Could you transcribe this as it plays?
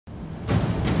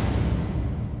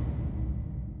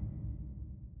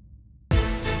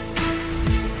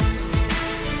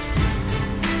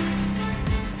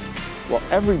Well,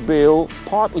 every bale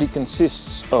partly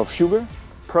consists of sugar,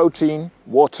 protein,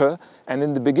 water, and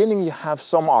in the beginning you have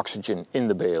some oxygen in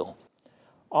the bale.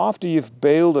 After you've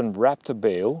baled and wrapped a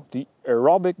bale, the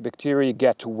aerobic bacteria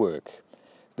get to work.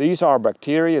 These are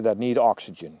bacteria that need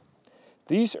oxygen.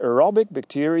 These aerobic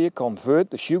bacteria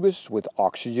convert the sugars with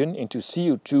oxygen into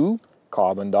CO2,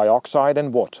 carbon dioxide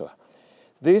and water.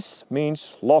 This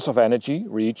means loss of energy,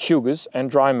 read sugars and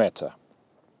dry matter.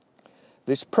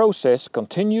 This process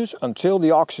continues until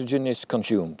the oxygen is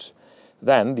consumed.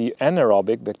 Then the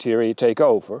anaerobic bacteria take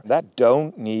over that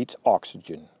don't need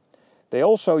oxygen. They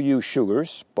also use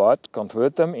sugars but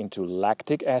convert them into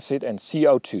lactic acid and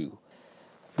CO2.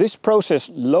 This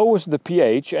process lowers the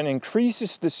pH and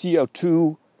increases the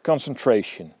CO2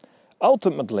 concentration.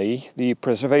 Ultimately, the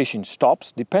preservation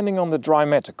stops depending on the dry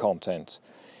matter content.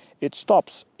 It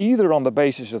stops either on the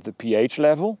basis of the pH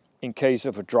level, in case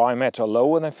of a dry matter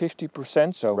lower than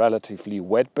 50%, so relatively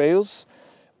wet bales,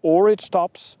 or it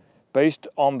stops based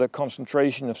on the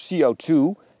concentration of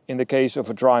CO2 in the case of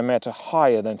a dry matter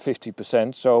higher than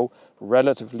 50%, so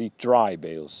relatively dry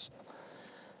bales.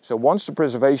 So once the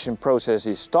preservation process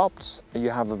is stopped,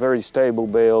 you have a very stable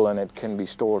bale and it can be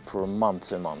stored for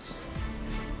months and months.